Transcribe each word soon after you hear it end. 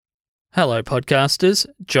Hello, podcasters.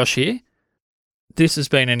 Josh here. This has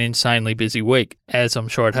been an insanely busy week, as I'm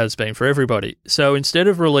sure it has been for everybody. So instead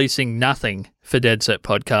of releasing nothing for Dead Set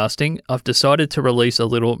Podcasting, I've decided to release a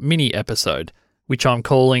little mini episode, which I'm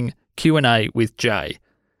calling Q&A with Jay.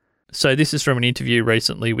 So this is from an interview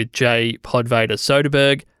recently with Jay Podvader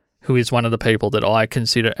Soderberg, who is one of the people that I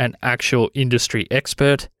consider an actual industry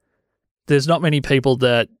expert. There's not many people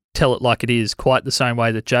that tell it like it is quite the same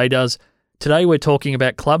way that Jay does. Today we're talking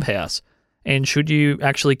about Clubhouse, and should you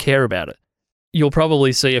actually care about it? You'll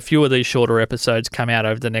probably see a few of these shorter episodes come out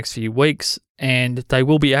over the next few weeks, and they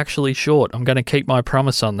will be actually short. I'm going to keep my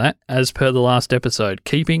promise on that. As per the last episode,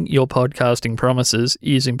 keeping your podcasting promises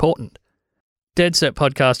is important.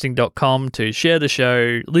 deadsetpodcasting.com to share the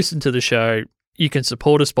show, listen to the show. You can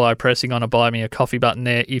support us by pressing on a Buy Me a Coffee button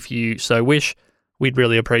there if you so wish. We'd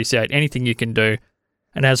really appreciate anything you can do.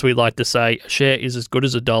 And as we like to say, a share is as good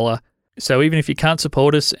as $1. So even if you can't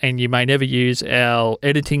support us and you may never use our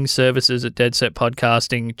editing services at Dead Set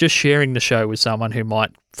Podcasting, just sharing the show with someone who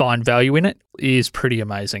might find value in it is pretty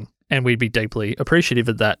amazing. And we'd be deeply appreciative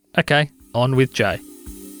of that. Okay, on with Jay.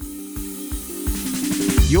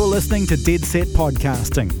 You're listening to Dead Set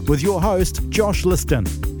Podcasting with your host, Josh Liston.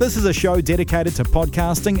 This is a show dedicated to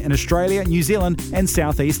podcasting in Australia, New Zealand, and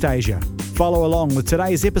Southeast Asia. Follow along with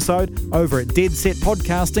today's episode over at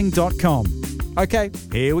deadsetpodcasting.com. Okay,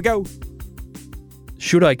 here we go.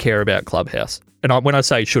 Should I care about Clubhouse? And when I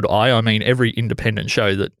say should I mean every independent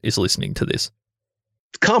show that is listening to this.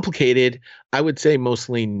 It's complicated. I would say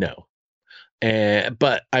mostly no.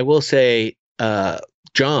 But I will say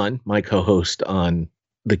John, my co-host on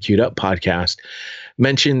the Queued Up podcast,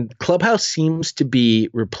 mentioned Clubhouse seems to be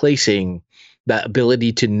replacing that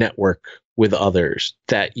ability to network with others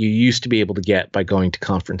that you used to be able to get by going to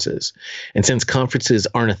conferences. And since conferences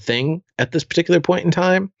aren't a thing at this particular point in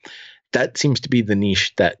time, that seems to be the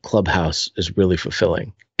niche that Clubhouse is really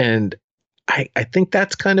fulfilling. And I think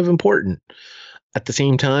that's kind of important. At the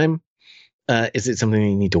same time, is it something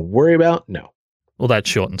you need to worry about? No. Well, that's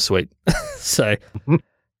short and sweet. So,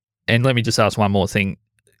 and let me just ask one more thing.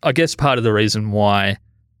 I guess part of the reason why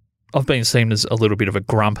I've been seen as a little bit of a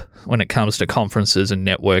grump when it comes to conferences and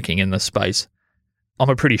networking in the space. I'm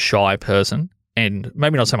a pretty shy person, and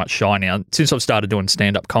maybe not so much shy now. Since I've started doing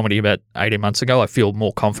stand-up comedy about 18 months ago, I feel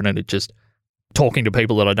more confident at just talking to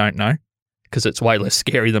people that I don't know, because it's way less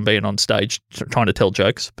scary than being on stage trying to tell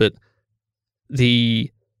jokes. But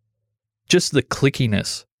just the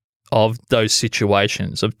clickiness of those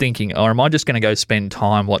situations of thinking, or am I just going to go spend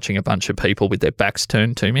time watching a bunch of people with their backs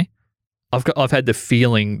turned to me? I've had the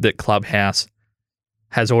feeling that Clubhouse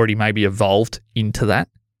has already maybe evolved into that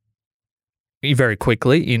very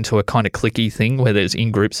quickly, into a kind of clicky thing where there's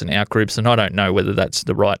in-groups and out-groups, and I don't know whether that's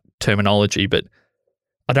the right terminology, but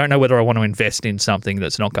I don't know whether I want to invest in something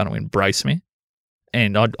that's not going to embrace me.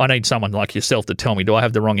 And I need someone like yourself to tell me, do I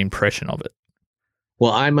have the wrong impression of it?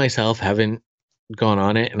 Well, I myself haven't gone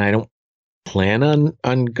on it, and I don't plan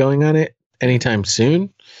on going on it anytime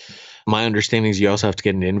soon. My understanding is you also have to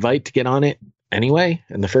get an invite to get on it anyway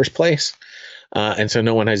in the first place. And so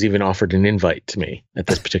no one has even offered an invite to me at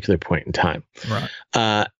this particular point in time.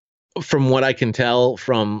 Right. From what I can tell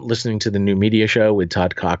from listening to the New Media Show with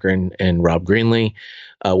Todd Cochran and Rob Greenlee,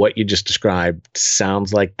 what you just described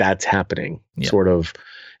sounds like that's happening. Yep. Sort of,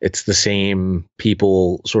 it's the same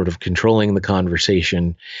people sort of controlling the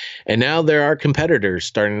conversation. And now there are competitors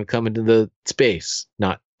starting to come into the space,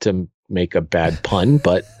 not to make a bad pun,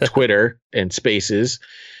 but Twitter and Spaces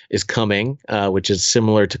is coming, which is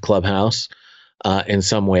similar to Clubhouse in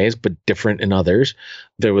some ways, but different in others.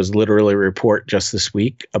 There was literally a report just this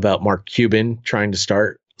week about Mark Cuban trying to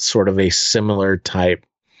start sort of a similar type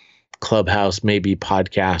Clubhouse, maybe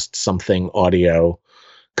podcast, something audio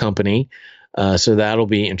company. So that'll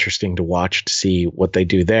be interesting to watch to see what they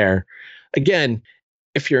do there. Again,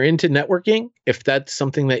 if you're into networking, if that's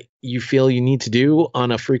something that you feel you need to do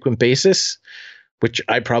on a frequent basis, which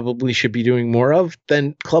I probably should be doing more of,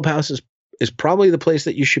 then Clubhouse is probably the place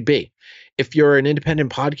that you should be. If you're an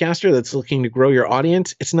independent podcaster that's looking to grow your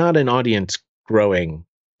audience, it's not an audience growing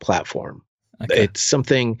platform. Okay. It's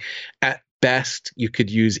something at best you could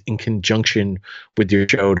use in conjunction with your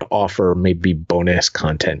show to offer maybe bonus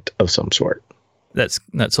content of some sort. That's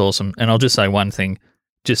awesome. And I'll just say one thing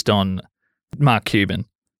just on Mark Cuban.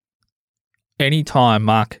 Anytime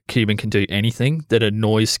Mark Cuban can do anything that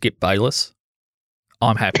annoys Skip Bayless,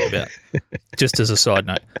 I'm happy about. Just as a side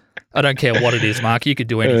note. I don't care what it is, Mark. You could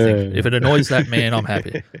do anything. If it annoys that man, I'm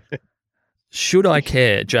happy. Should I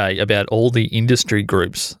care, Jay, about all the industry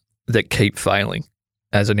groups that keep failing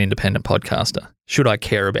as an independent podcaster? Should I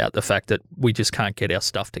care about the fact that we just can't get our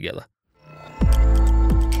stuff together?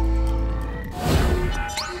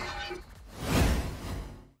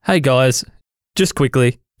 Hey guys, just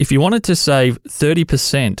quickly, if you wanted to save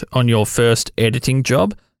 30% on your first editing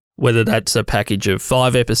job, whether that's a package of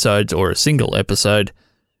 5 episodes or a single episode,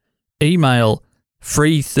 email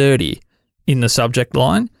free30 in the subject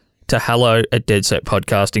line to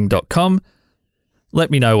hello@deadsetpodcasting.com.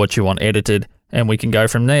 Let me know what you want edited and we can go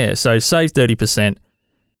from there. So save 30%,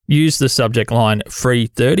 use the subject line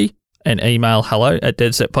free30 and email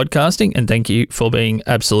hello@deadsetpodcasting, and thank you for being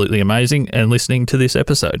absolutely amazing and listening to this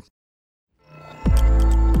episode.